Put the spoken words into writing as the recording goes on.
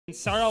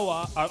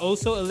Sarawak are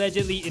also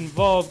allegedly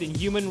involved in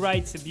human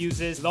rights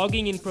abuses,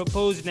 logging in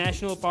proposed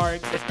national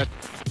parks.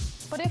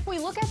 But if we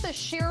look at the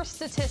sheer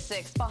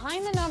statistics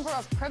behind the number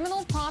of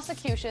criminal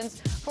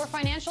prosecutions for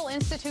financial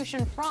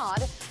institution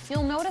fraud,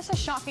 you'll notice a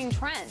shocking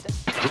trend.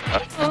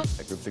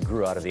 A group that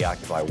grew out of the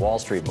Occupy Wall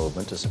Street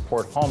movement to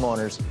support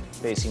homeowners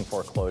facing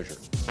foreclosure.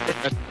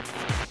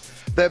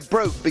 They're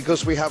broke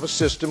because we have a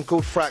system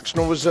called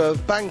fractional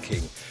reserve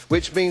banking,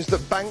 which means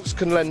that banks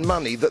can lend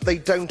money that they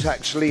don't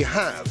actually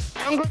have.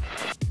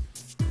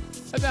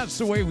 And that's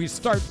the way we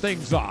start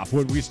things off,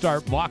 when we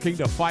start mocking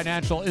the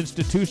financial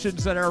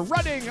institutions that are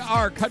running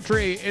our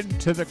country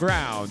into the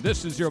ground.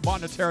 This is your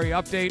Monetary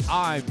Update.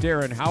 I'm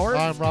Darren Howard.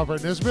 I'm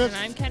Robert Nisbet. And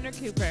I'm Kendra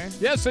Cooper.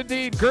 Yes,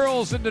 indeed,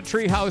 girls in the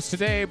treehouse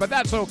today, but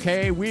that's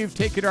okay. We've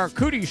taken our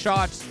cootie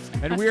shots,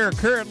 and we are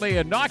currently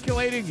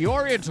inoculating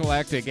your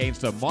intellect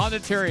against the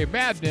monetary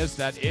madness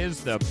that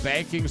is the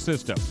banking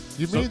system.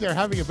 You mean they're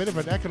having a bit of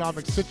an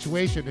economic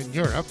situation in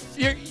Europe?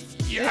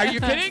 Are you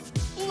kidding?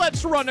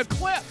 Let's run a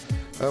clip.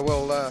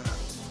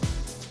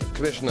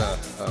 Commissioner,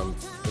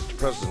 Mr.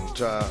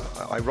 President,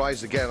 I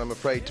rise again, I'm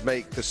afraid, to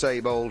make the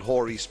same old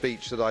hoary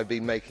speech that I've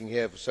been making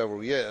here for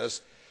several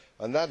years,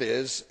 and that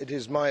is, it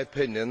is my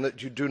opinion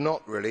that you do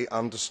not really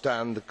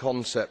understand the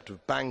concept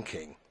of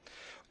banking.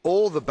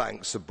 All the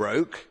banks are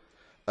broke.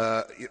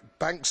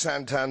 Bank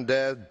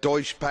Santander,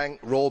 Deutsche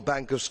Bank, Royal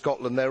Bank of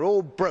Scotland, they're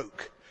all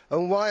broke.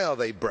 And why are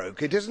they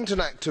broke? It isn't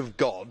an act of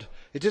God.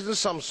 It isn't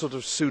some sort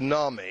of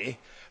tsunami.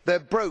 They're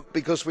broke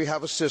because we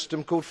have a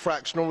system called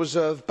fractional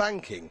reserve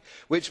banking,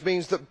 which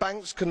means that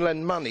banks can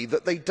lend money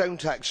that they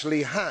don't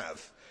actually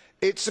have.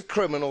 It's a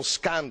criminal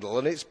scandal,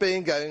 and it's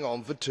been going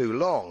on for too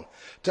long.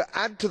 To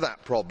add to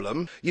that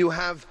problem, you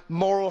have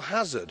moral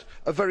hazard,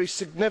 a very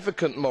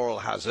significant moral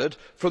hazard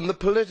from the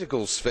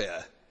political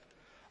sphere.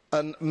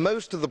 And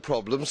most of the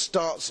problem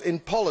starts in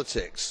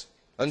politics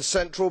and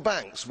central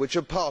banks, which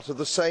are part of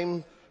the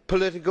same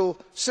political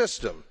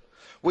system.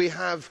 We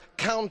have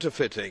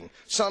counterfeiting,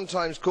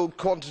 sometimes called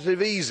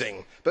quantitative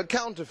easing, but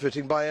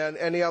counterfeiting by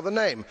any other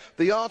name.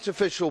 The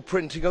artificial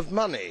printing of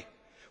money,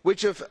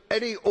 which if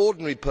any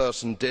ordinary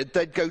person did,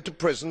 they'd go to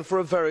prison for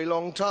a very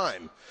long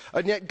time.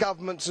 And yet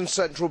governments and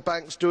central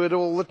banks do it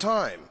all the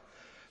time.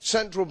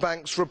 Central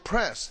banks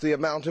repress the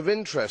amount of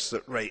interest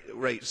that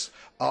rates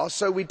are,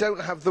 so we don't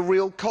have the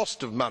real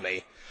cost of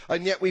money.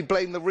 And yet we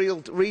blame the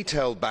real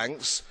retail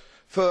banks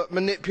for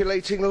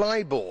manipulating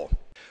LIBOR.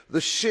 The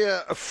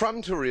sheer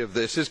effrontery of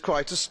this is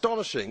quite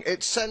astonishing.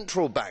 It's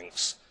central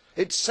banks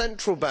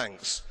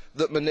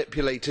that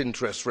manipulate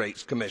interest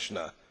rates,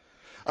 Commissioner.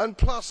 And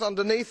plus,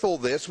 underneath all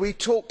this, we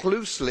talk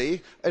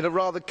loosely, in a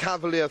rather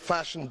cavalier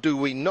fashion, do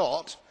we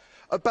not,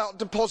 about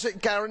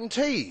deposit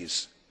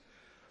guarantees.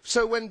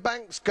 So when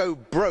banks go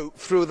broke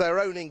through their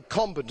own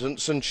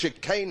incompetence and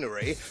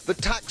chicanery, the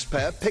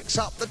taxpayer picks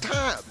up the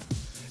tab.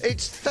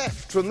 It's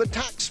theft from the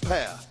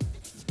taxpayer.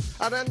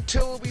 And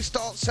until we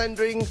start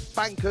sending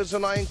bankers,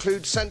 and I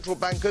include central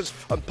bankers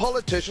and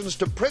politicians,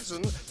 to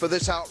prison for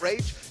this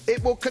outrage,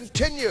 it will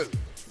continue.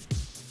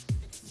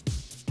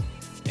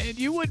 And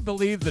you wouldn't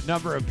believe the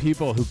number of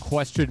people who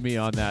question me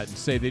on that and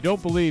say they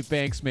don't believe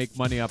banks make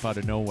money up out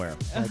of nowhere.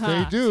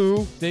 They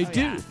do. They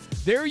do. Yeah.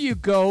 There you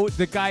go.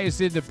 The guy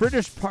is in the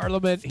British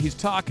Parliament. He's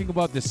talking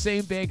about the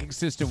same banking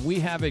system we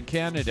have in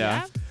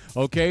Canada.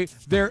 Yeah. Okay?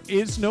 There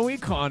is no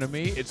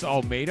economy. It's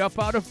all made up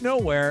out of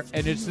nowhere,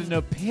 and it's an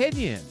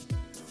opinion.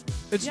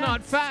 It's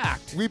not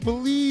fact. We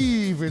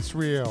believe it's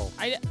real.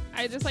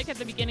 I just like at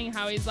the beginning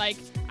how he's like,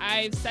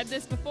 I've said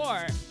this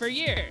before for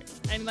years.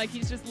 And like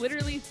he's just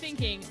literally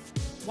thinking,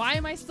 why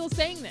am I still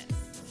saying this?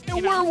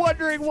 And we're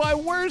wondering why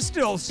we're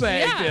still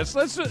saying this.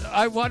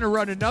 I want to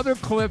run another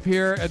clip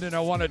here, and then I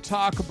want to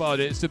talk about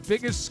it. It's the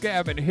biggest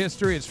scam in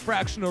history. It's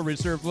fractional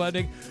reserve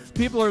lending.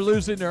 People are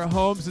losing their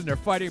homes, and they're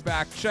fighting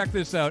back. Check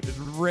this out. It's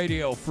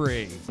radio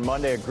free.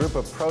 Monday, a group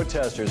of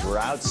protesters were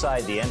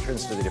outside the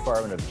entrance to the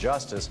Department of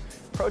Justice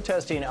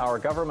protesting our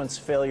government's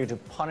failure to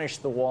punish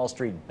the Wall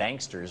Street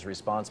banksters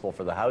responsible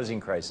for the housing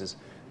crisis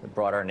that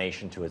brought our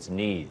nation to its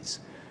knees.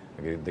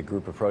 The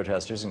group of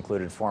protesters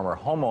included former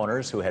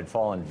homeowners who had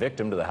fallen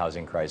victim to the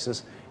housing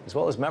crisis, as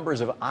well as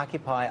members of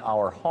Occupy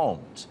Our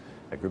Homes,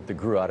 a group that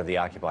grew out of the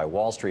Occupy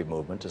Wall Street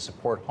movement to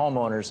support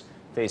homeowners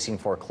facing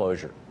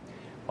foreclosure.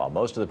 While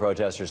most of the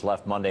protesters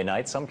left Monday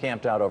night, some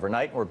camped out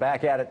overnight and were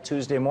back at it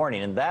Tuesday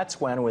morning. And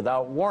that's when,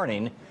 without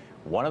warning,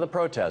 one of the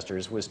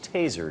protesters was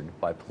tasered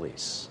by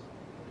police.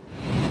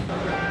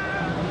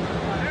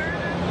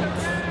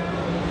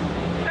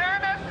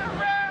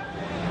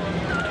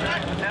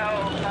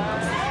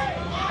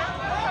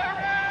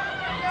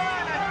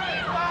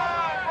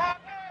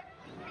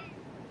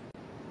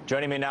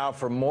 Joining me now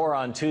for more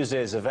on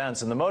Tuesday's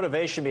events, and the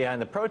motivation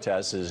behind the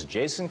protests is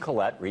Jason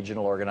Collette,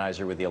 regional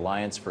organizer with the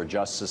Alliance for a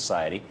Just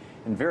Society,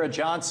 and Vera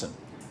Johnson,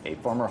 a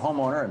former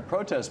homeowner and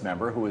protest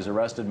member who was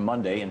arrested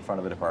Monday in front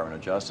of the Department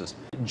of Justice.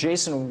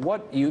 Jason,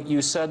 what you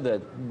said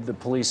that the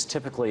police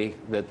typically,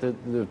 that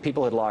the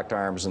people had locked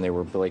arms and they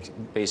were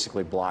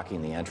basically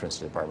blocking the entrance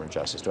to the Department of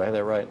Justice. Do I have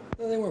that right?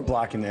 They weren't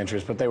blocking the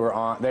entrance, but they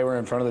were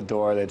in front of the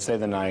door. They'd stay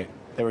the night.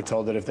 They were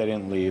told that if they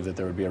didn't leave, that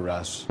there would be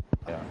arrests.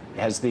 Yeah.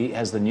 Has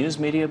the news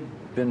media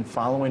been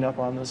following up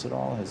on this at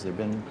all? Has there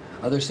been?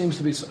 There seems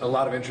to be a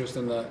lot of interest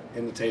in the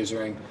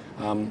tasering.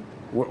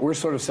 We're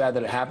sort of sad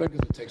that it happened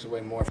because it takes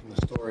away more from the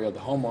story of the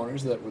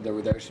homeowners that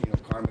were there. So,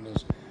 Carmen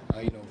is,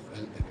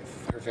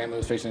 her family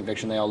was facing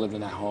eviction. They all lived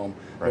in that home.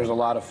 Right. There's a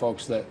lot of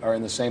folks that are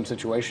in the same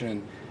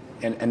situation,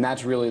 and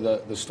that's really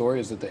the story,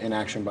 is that the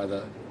inaction by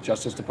the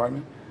Justice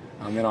Department,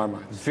 in our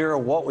minds. Vera,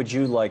 what would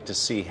you like to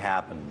see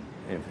happen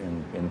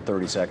in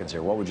 30 seconds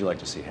here? What would you like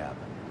to see happen?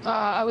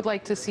 I would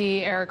like to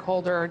see Eric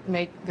Holder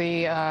make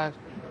the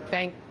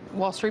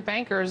Wall Street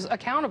bankers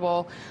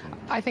accountable.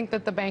 I think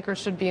that the bankers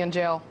should be in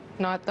jail,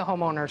 not the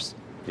homeowners.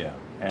 Yeah.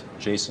 And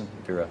Jason,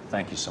 Vera,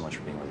 thank you so much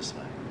for being with us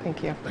tonight.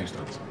 Thank you. Thanks,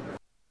 Don.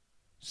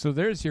 So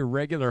there's your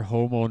regular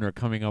homeowner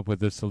coming up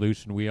with a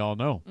solution we all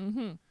know.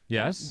 Mm-hmm.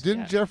 Yes?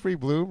 Didn't Jeffrey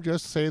Bloom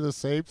just say the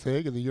same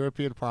thing in the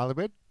European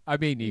Parliament? I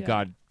mean, you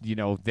got,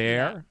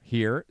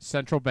 here,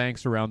 central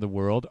banks around the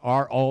world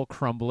are all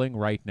crumbling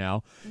right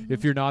now. Mm-hmm.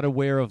 If you're not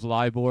aware of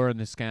LIBOR and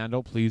the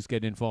scandal, please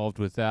get involved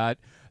with that.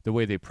 The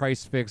way they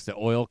price fix the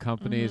oil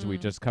companies, we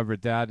just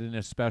covered that in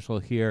a special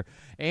here.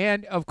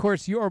 And, of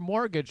course, your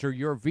mortgage or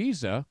your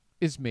visa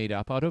is made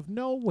up out of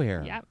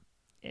nowhere. Yep.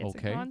 It's a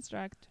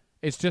construct.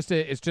 It's just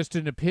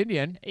an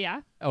opinion.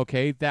 Yeah.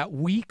 Okay, that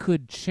we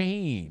could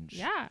change.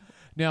 Yeah.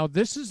 Now,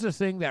 this is the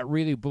thing that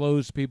really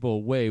blows people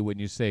away when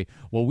you say,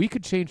 well, we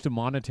could change the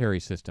monetary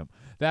system.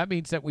 That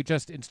means that we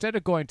just, instead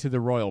of going to the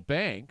Royal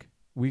Bank,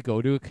 we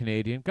go to a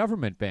Canadian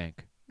government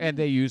bank. And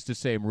they use the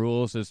same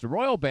rules as the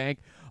Royal Bank,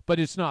 but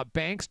it's not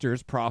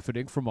banksters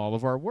profiting from all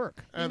of our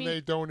work. And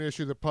they don't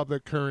issue the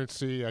public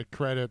currency at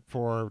credit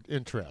for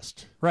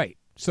interest. Right.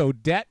 So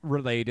debt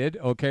related,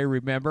 okay,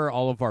 remember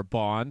all of our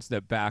bonds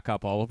that back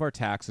up all of our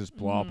taxes,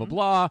 blah, blah,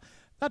 blah.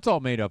 That's all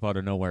made up out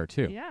of nowhere,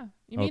 too. Yeah.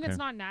 You mean it's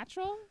not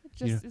natural? It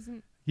just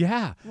isn't.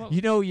 Yeah.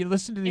 You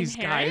listen to these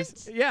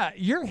guys. Yeah,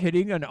 you're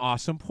hitting an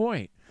awesome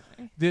point.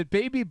 The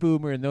baby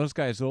boomer and those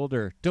guys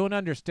older don't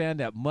understand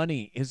that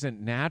money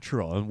isn't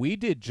natural, and we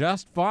did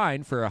just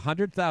fine for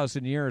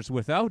 100,000 years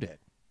without it.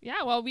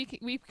 Yeah, well,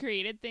 we've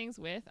created things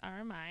with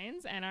our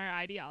minds and our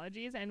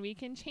ideologies, and we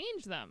can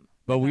change them.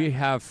 But we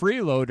have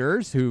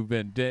freeloaders who've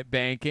been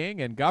banking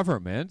and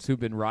governments who've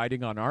been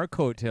riding on our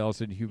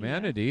coattails in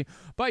humanity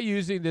by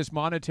using this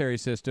monetary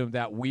system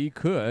that we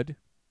could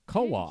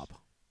co-op.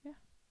 Yeah.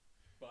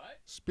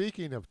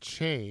 Speaking of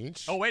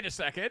change. Oh, wait a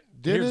second.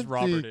 Didn't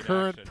the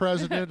current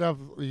president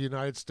of the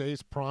United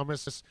States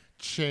promise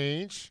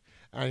change?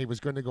 And he was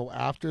going to go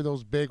after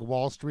those big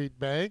Wall Street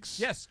banks?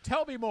 Yes,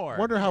 tell me more.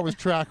 Wonder how his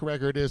track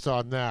record is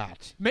on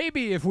that.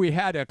 Maybe if we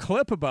had a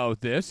clip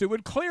about this, it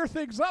would clear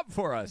things up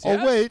for us. Oh,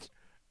 yes? wait.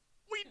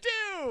 We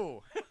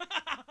do.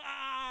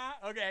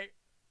 Okay.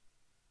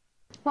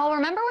 Well,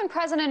 remember when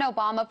President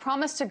Obama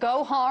promised to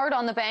go hard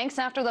on the banks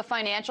after the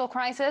financial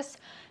crisis?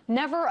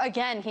 Never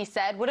again, he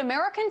said, would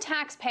American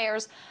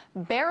taxpayers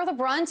bear the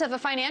brunt of a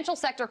financial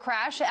sector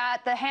crash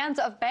at the hands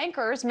of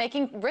bankers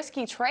making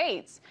risky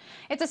trades.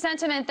 It's a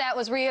sentiment that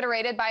was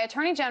reiterated by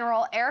Attorney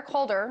General Eric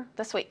Holder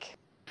this week.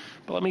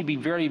 But let me be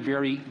very,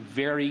 very,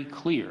 very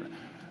clear.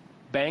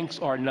 Banks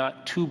are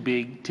not too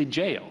big to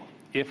jail.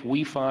 If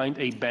we find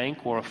a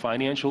bank or a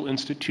financial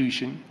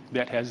institution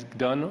that has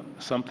done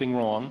something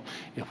wrong,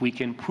 if we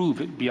can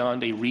prove it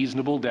beyond a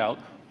reasonable doubt,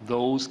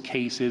 those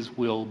cases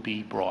will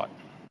be brought.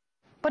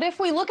 But if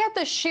we look at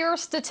the sheer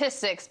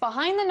statistics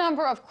behind the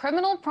number of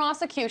criminal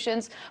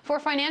prosecutions for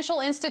financial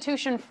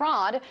institution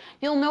fraud,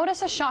 you'll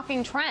notice a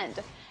shocking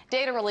trend.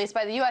 Data released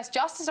by the U.S.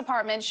 Justice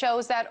Department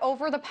shows that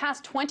over the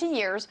past 20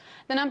 years,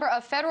 the number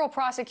of federal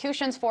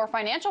prosecutions for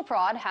financial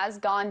fraud has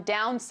gone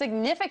down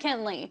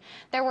significantly.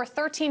 There were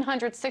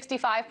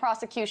 1,365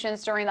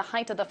 prosecutions during the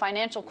height of the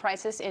financial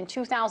crisis in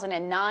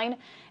 2009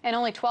 and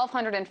only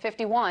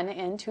 1,251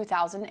 in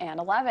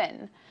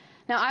 2011.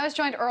 Now, I was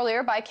joined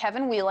earlier by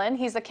Kevin Whelan.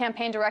 He's the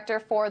campaign director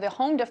for the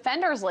Home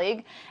Defenders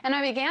League. And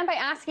I began by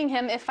asking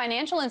him if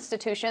financial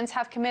institutions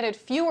have committed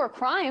fewer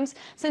crimes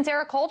since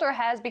Eric Holder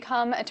has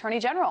become Attorney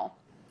General.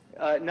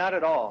 Not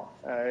at all.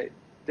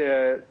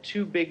 The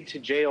too big to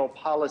jail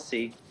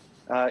policy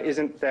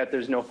isn't that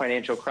there's no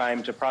financial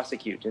crime to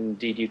prosecute.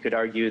 Indeed, you could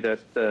argue that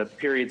the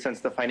period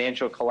since the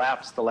financial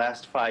collapse, the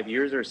last 5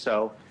 years or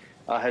so,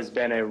 has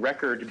been a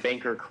record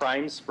banker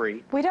crime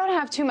spree. We don't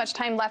have too much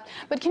time left,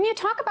 but can you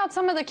talk about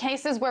some of the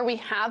cases where we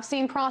have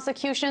seen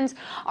prosecutions?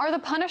 Are the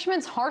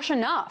punishments harsh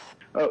enough?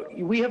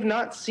 We have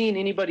not seen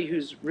anybody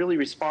who's really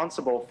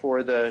responsible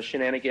for the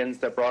shenanigans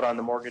that brought on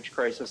the mortgage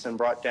crisis and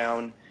brought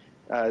down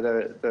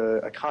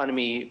the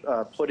economy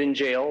put in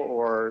jail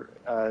or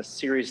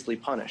seriously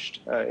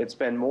punished. It's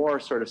been more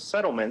sort of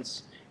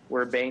settlements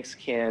where banks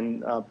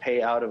can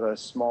pay out of a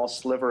small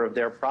sliver of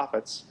their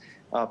profits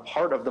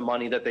part of the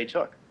money that they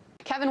took.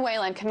 Kevin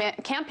Whelan,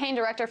 campaign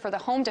director for the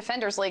Home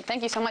Defenders League.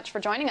 Thank you so much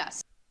for joining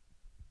us.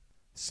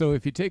 So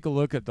if you take a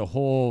look at the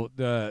whole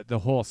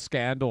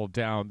scandal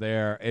down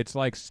there, it's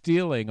like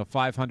stealing a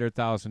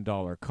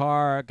 $500,000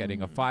 car,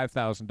 getting a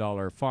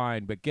 $5,000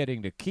 fine, but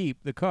getting to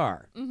keep the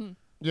car.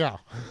 Yeah.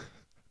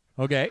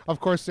 Okay. Of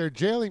course, they're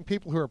jailing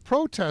people who are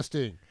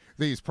protesting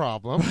these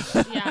problems.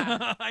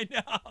 Yeah. I know.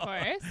 Of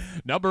course.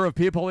 Number of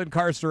people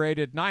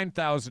incarcerated,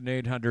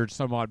 9,800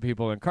 some odd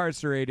people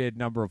incarcerated.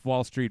 Number of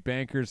Wall Street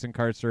bankers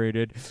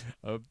incarcerated,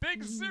 a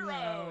big zero.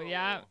 No,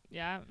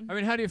 yeah. I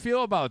mean, how do you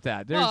feel about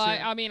that? Well,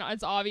 I mean,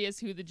 it's obvious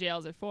who the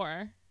jails are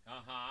for.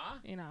 Uh-huh.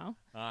 You know?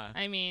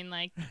 I mean,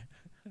 like,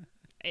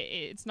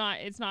 it's not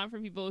for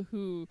people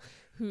who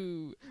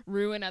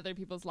ruin other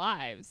people's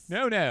lives.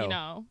 No. You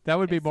know? That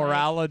would be It's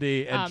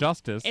morality and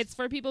justice. It's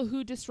for people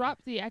who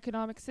disrupt the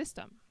economic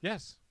system.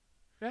 Yes.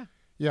 Yeah.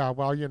 Yeah,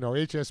 well, you know,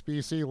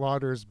 HSBC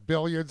launders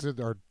billions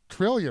or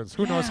trillions,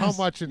 who knows how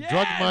much in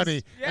drug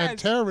money and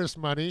terrorist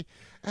money,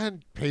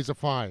 and pays a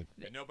fine.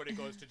 And nobody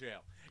goes to jail.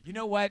 You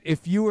know what?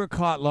 If you were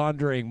caught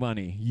laundering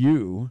money,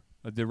 you,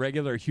 the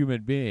regular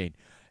human being,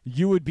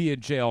 you would be in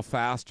jail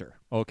faster,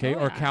 okay?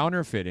 Or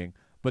counterfeiting.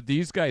 But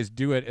these guys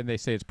do it, and they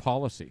say it's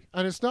policy.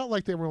 And it's not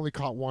like they were only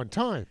caught one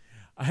time.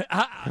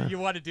 You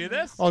want to do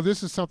this? Oh,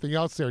 this is something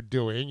else they're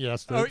doing.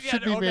 Yes, that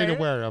should be made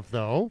aware of,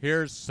 though.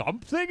 Here's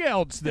something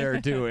else they're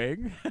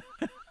doing.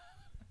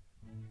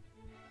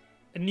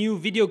 A new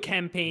video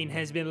campaign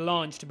has been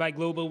launched by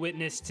Global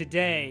Witness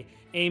today,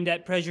 aimed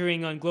at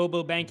pressuring on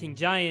global banking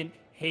giant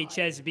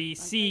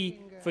HSBC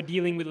for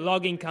dealing with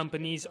logging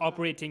companies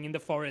operating in the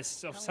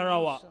forests of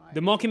Sarawak.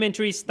 The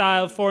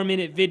mockumentary-style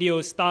 4-minute video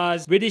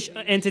stars British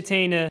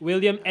entertainer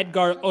William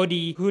Edgar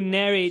Oddy, who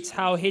narrates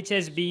how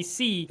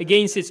HSBC,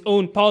 against its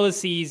own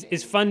policies,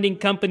 is funding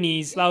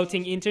companies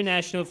flouting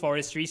international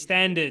forestry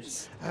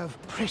standards.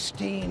 Of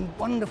pristine,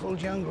 wonderful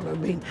jungle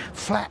have been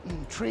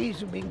flattened,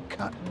 trees have been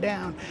cut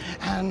down,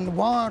 and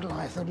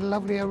wildlife, the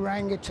lovely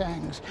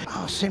orangutans,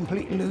 are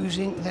simply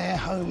losing their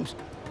homes.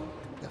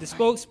 The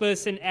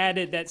spokesperson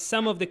added that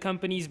some of the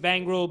companies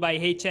bankrolled by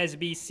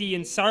HSBC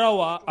in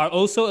Sarawak are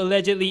also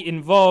allegedly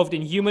involved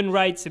in human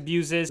rights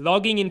abuses,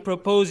 logging in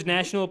proposed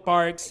national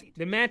parks.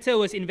 The matter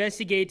was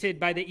investigated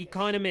by The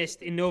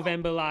Economist in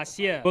November last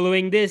year.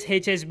 Following this,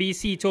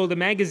 HSBC told the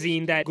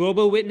magazine that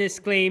Global Witness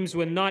claims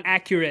were not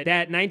accurate,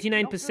 that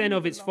 99%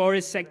 of its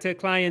forest sector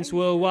clients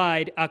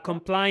worldwide are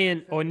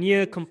compliant or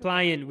near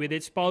compliant with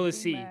its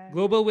policy.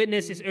 Global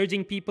Witness is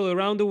urging people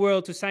around the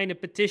world to sign a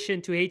petition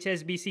to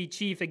HSBC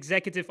Chief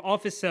Executive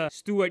Officer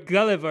Stuart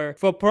Gulliver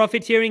for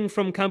profiteering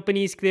from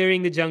companies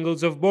clearing the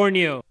jungles of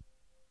Borneo.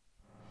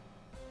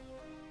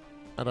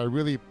 And I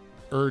really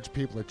urge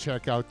people to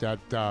check out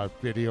that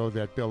video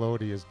that Bill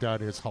Oddy has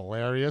done. It's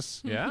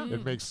hilarious. Yeah.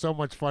 It makes so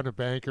much fun of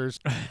bankers.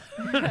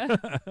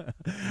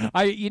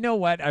 You know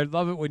what? I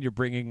love it when you're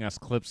bringing us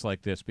clips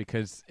like this,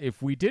 because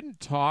if we didn't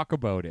talk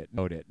about it,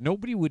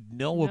 nobody would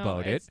know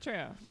about it. It's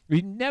true.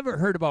 We never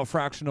heard about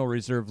fractional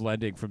reserve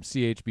lending from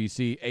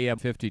CHBC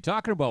AM50,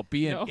 talking about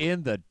being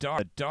in the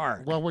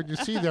dark. Well, when you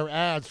see their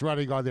ads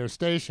running on their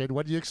station,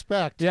 what do you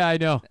expect? Yeah, I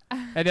know.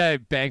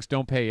 And banks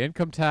don't pay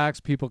income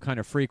tax. People kind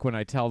of freak when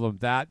I tell them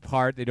that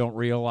part. They don't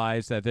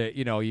realize that they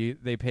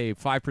pay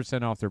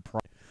 5% off their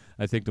price.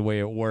 I think the way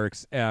it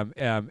works,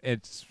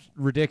 it's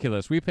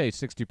ridiculous. We pay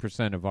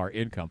 60% of our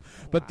income,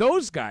 but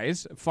those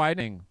guys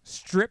finding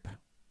strip,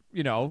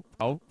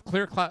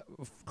 clear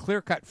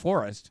cut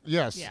forest.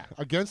 Yes,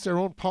 against their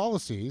own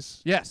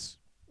policies. Yes,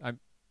 but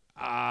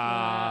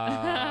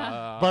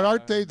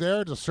aren't they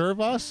there to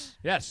serve us?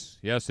 Yes,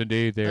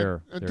 indeed,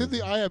 they're. And did the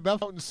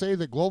IMF out and say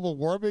that global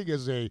warming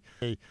is a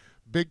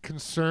big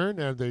concern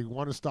and they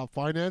want to stop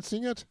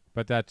financing it?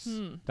 But that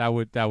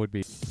would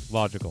be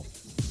logical.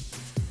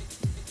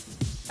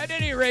 At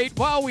any rate,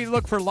 while we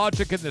look for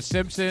logic in The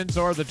Simpsons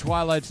or The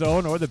Twilight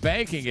Zone or the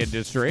banking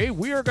industry,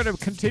 we are going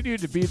to continue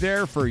to be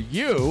there for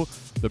you,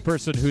 the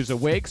person who's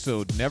awake,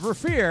 so never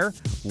fear.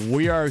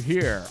 We are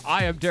here.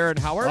 I am Darren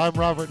Howard. I'm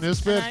Robert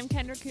Nisbet. And I'm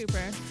Kendra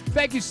Cooper.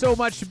 Thank you so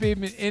much for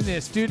being in the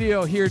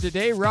studio here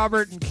today.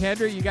 Robert and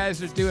Kendra, you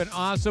guys are doing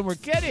awesome. We're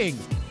getting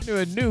to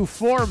a new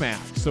format,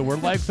 so we're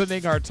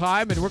lengthening our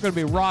time, and we're going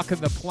to be rocking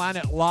the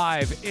planet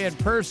live in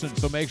person,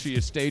 so make sure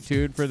you stay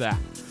tuned for that.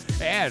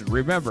 And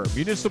remember,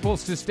 municipal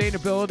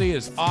sustainability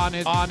is on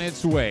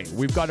its way.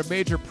 We've got a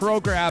major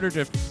program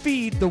to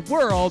feed the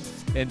world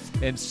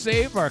and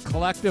save our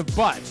collective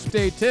butts.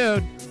 Stay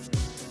tuned.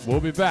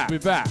 We'll be back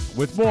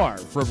with more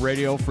from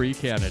Radio Free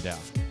Canada.